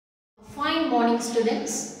morning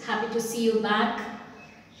students, happy to see you back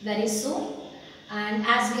very soon. And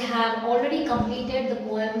as we have already completed the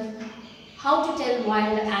poem How to Tell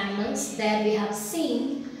Wild Animals, there we have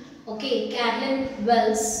seen, Carolyn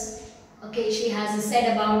Wells, she has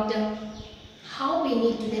said about how we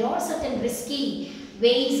need to, there are certain risky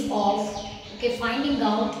ways of finding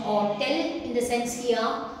out or tell, in the sense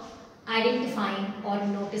here, identifying or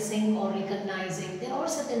noticing or recognizing. There are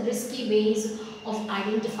certain risky ways of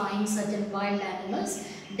identifying certain wild animals.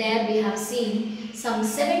 There we have seen some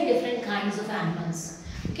 7 different kinds of animals.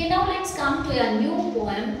 Now let's come to a new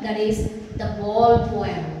poem, that is the ball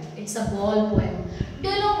poem. It's a ball poem. Do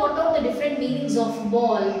you know what are the different meanings of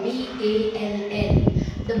ball? B-A-L-L.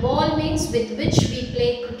 The ball means with which we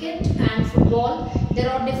play cricket and football. There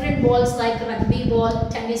are different balls like rugby ball,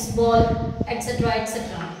 tennis ball, etc.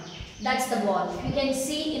 etc. That's the ball. You can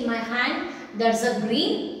see in my hand there's a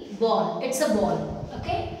green ball. It's a ball.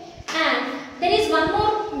 Okay. And there is one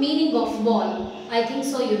more meaning of ball. I think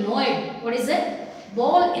so you know it. What is it?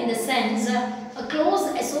 Ball in the sense a close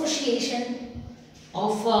association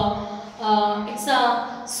of it's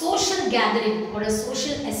a social gathering or a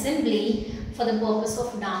social assembly for the purpose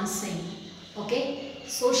of dancing. Okay.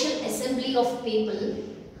 Social assembly of people.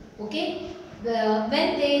 Okay.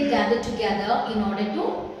 When they gather together in order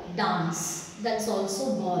to dance. That's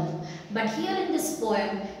also ball. But here in this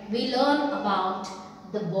poem, we learn about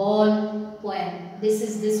the ball poem. This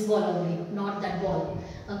is this ball only, not that ball.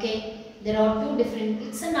 Okay. There are two different,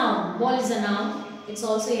 it's a noun. Ball is a noun. It's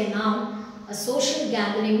also a noun. A social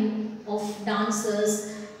gathering of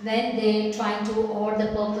dancers when they try to, or the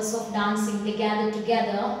purpose of dancing, they gather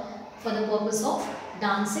together for the purpose of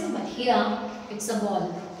dancing. But here, it's a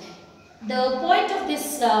ball. The point of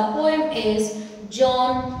this poem is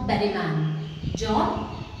John Berryman.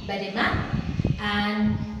 John Berryman,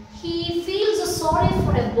 and he feels sorry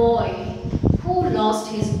for a boy who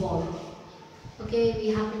lost his ball. Okay, we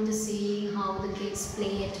happen to see how the kids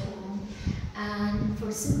play at home, and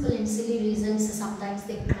for simple and silly reasons, sometimes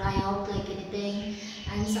they cry out like anything,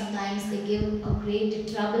 and sometimes they give a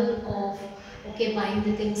great trouble of buying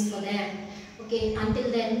the things for them. Okay,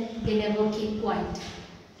 until then they never keep quiet.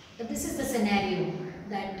 But this is the scenario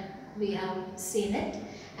that we have seen it,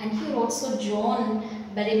 and here also John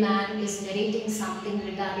Berryman is narrating something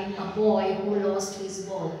regarding a boy who lost his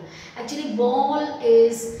ball. Actually, ball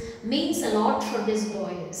means a lot for this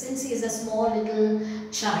boy since he is a small little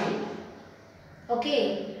child.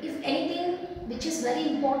 Okay, if anything which is very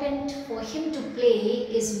important for him to play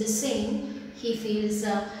is missing, he feels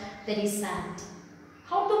very sad.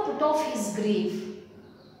 How to put off his grief?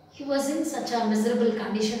 He was in such a miserable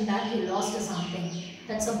condition that he lost something.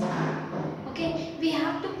 That's a ball. Okay, we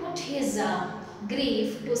have to put his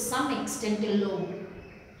grief to some extent low.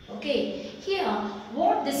 Okay, here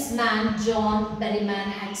what this man John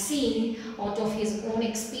Berryman had seen out of his own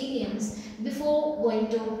experience before going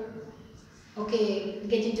to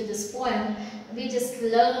get into this poem, we just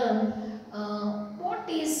learn what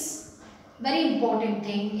is very important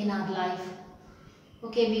thing in our life.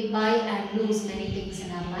 Okay, we buy and lose many things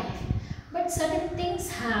in our life, but certain things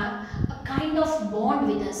have a kind of bond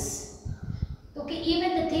with us. Okay,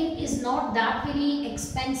 even the thing is not that very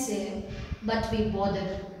expensive, but we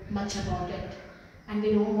bother much about it, and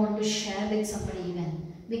we don't want to share with somebody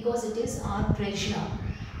even, because it is our treasure.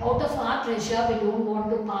 Out of our treasure, we don't want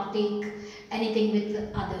to partake anything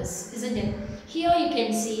with others, isn't it? Here you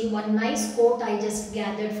can see one nice quote I just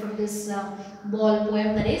gathered from this ball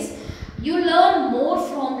poem, that is, you learn more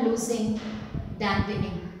from losing than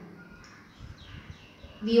winning.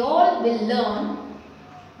 We all will learn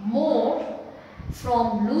more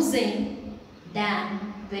from losing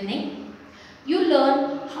than winning. You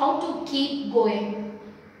learn how to keep going.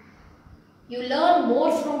 You learn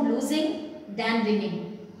more from losing than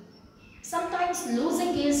winning. Sometimes losing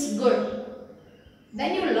is good.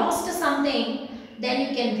 When you lost something, then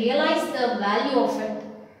you can realize the value of it.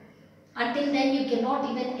 Until then, you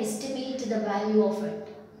cannot even estimate the value of it.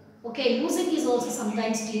 Okay, losing is also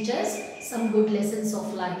sometimes teaches some good lessons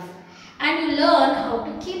of life. And you learn how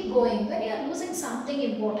to keep going. When you are losing something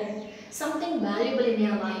important, something valuable in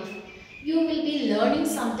your life, you will be learning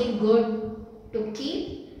something good to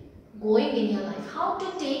keep going in your life. How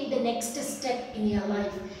to take the next step in your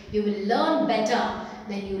life. You will learn better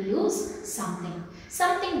when you lose something.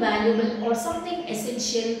 Something valuable or something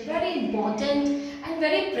essential, very important and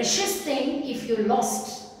very precious thing. If you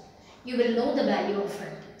lost, you will know the value of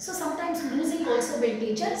it. So sometimes losing also will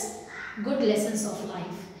teach us good lessons of life.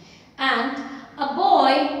 And a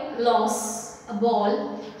boy lost a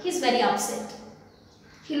ball, he is very upset.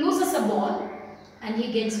 He loses a ball and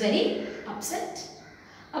he gets very upset.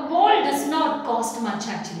 A ball does not cost much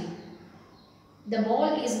actually. The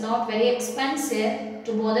ball is not very expensive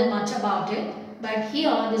to bother much about it, but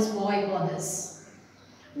here this boy bothers.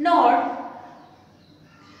 Nor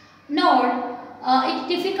it's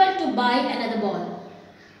difficult to buy another ball.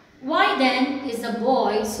 Why then is the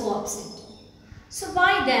boy so upset? So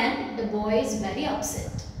why then the boy is very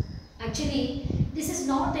upset? Actually, this is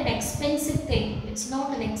not an expensive thing. It's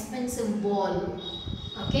not an expensive ball.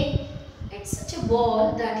 Okay? It's such a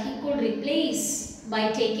ball that he could replace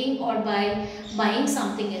by taking or by buying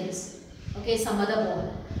something else. Okay, some other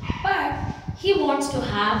ball. But he wants to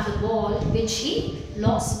have the ball which he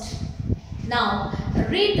lost. Now,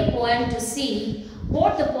 read the poem to see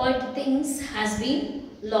what the poet thinks has been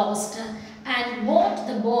lost and what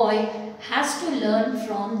the boy has to learn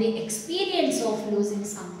from the experience of losing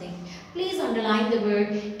something. Please underline the word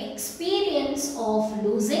experience of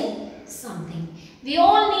losing something. We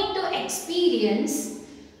all need to experience,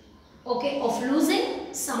 okay, of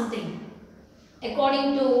losing something.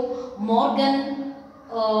 According to Morgan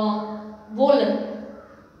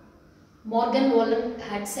Wallen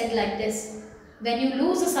had said like this: when you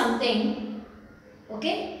lose something,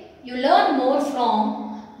 okay, you learn more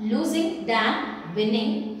from losing than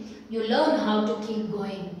winning. You learn how to keep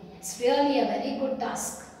going. It's really a very good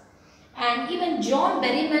task. And even John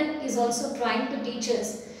Berryman is also trying to teach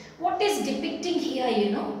us what is depicting here,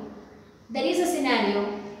 you know. There is a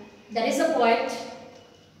scenario, there is a poet,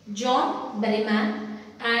 John Berryman,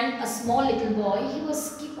 and a small little boy. He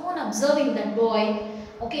was keep on observing that boy,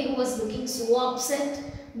 okay, who was looking so upset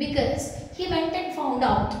because he went and found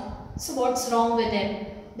out. So what's wrong with him?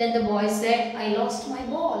 Then the boy said, I lost my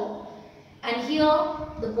ball. And here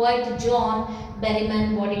the poet John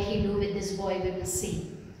Berryman, what did he do with this boy? We will see.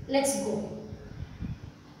 Let's go.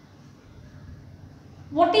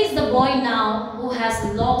 What is the boy now who has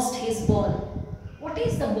lost his ball? What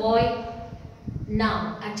is the boy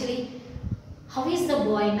now? Actually, how is the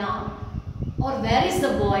boy now? Or where is the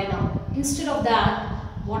boy now? Instead of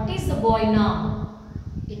that, what is the boy now?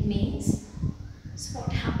 It means, so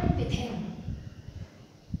what happened with him?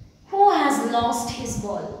 Who has lost his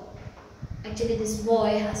ball? Actually, this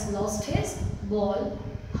boy has lost his ball.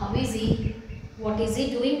 How is he? What is he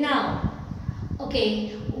doing now?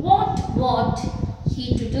 Okay, what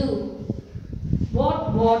he to do?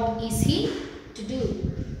 What is he to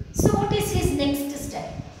do? So what is his next step?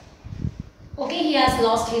 Okay, he has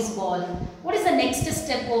lost his ball. What is the next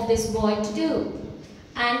step of this boy to do?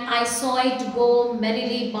 And I saw it go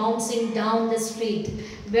merrily bouncing down the street.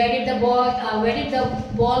 Where did the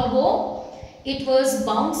ball go? It was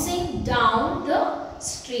bouncing down the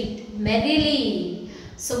street merrily.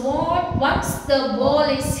 So once the ball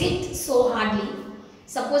is hit so hardly,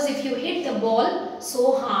 suppose if you hit the ball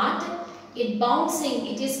so hard,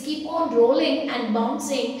 it is keep on rolling and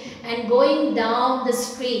bouncing and going down the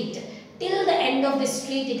street. Till the end of the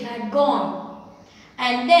street it had gone.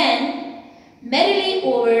 And then merrily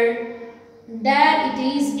over, there it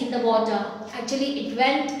is in the water. Actually it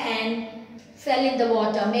went and fell in the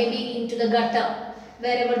water, maybe into the gutter,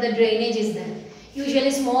 wherever the drainage is there.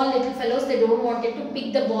 Usually small little fellows, they don't want it to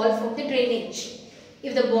pick the ball from the drainage.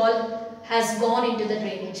 If the ball has gone into the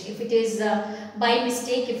drainage, if it is by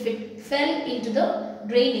mistake, if it fell into the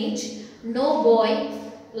drainage, no boy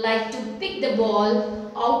like to pick the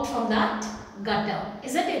ball out from that gutter,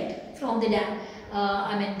 isn't it? From the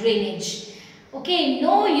drainage. Okay,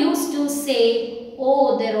 no use to say,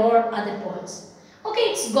 oh, there are other balls.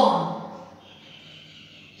 Okay, it's gone.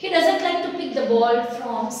 He doesn't like to pick the ball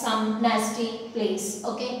from some nasty place,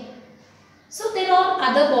 okay. So there are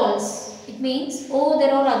other balls. It means, oh,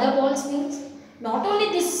 there are other balls means not only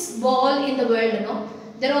this ball in the world, no.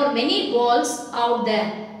 There are many balls out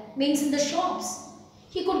there, means in the shops.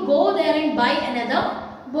 He could go there and buy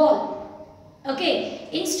another ball. Okay,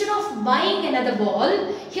 instead of buying another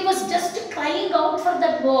ball, he was just crying out for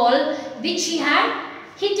that ball which he had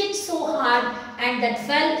hit it so hard and that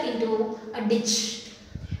fell into a ditch.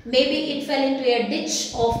 Maybe it fell into a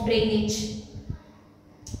ditch of drainage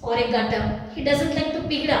or a gutter. He doesn't like to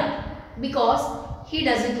pick it up because he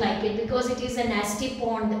doesn't like it, because it is a nasty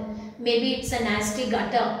pond. Maybe it's a nasty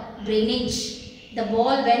gutter, drainage. The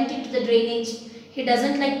ball went into the drainage. He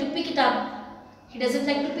doesn't like to pick it up. He doesn't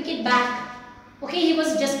like to pick it back. Okay, he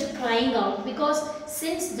was just crying out because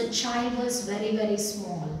since the child was very, very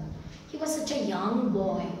small, he was such a young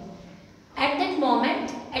boy. At that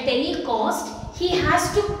moment, at any cost, he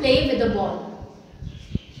has to play with the ball.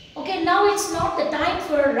 Okay, now it's not the time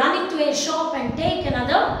for running to a shop and take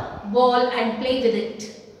another ball and play with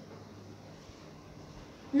it.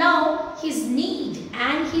 Now his need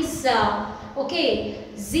and his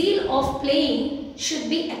zeal of playing should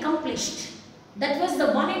be accomplished. That was the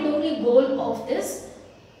one and only goal of this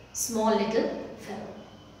small little fellow.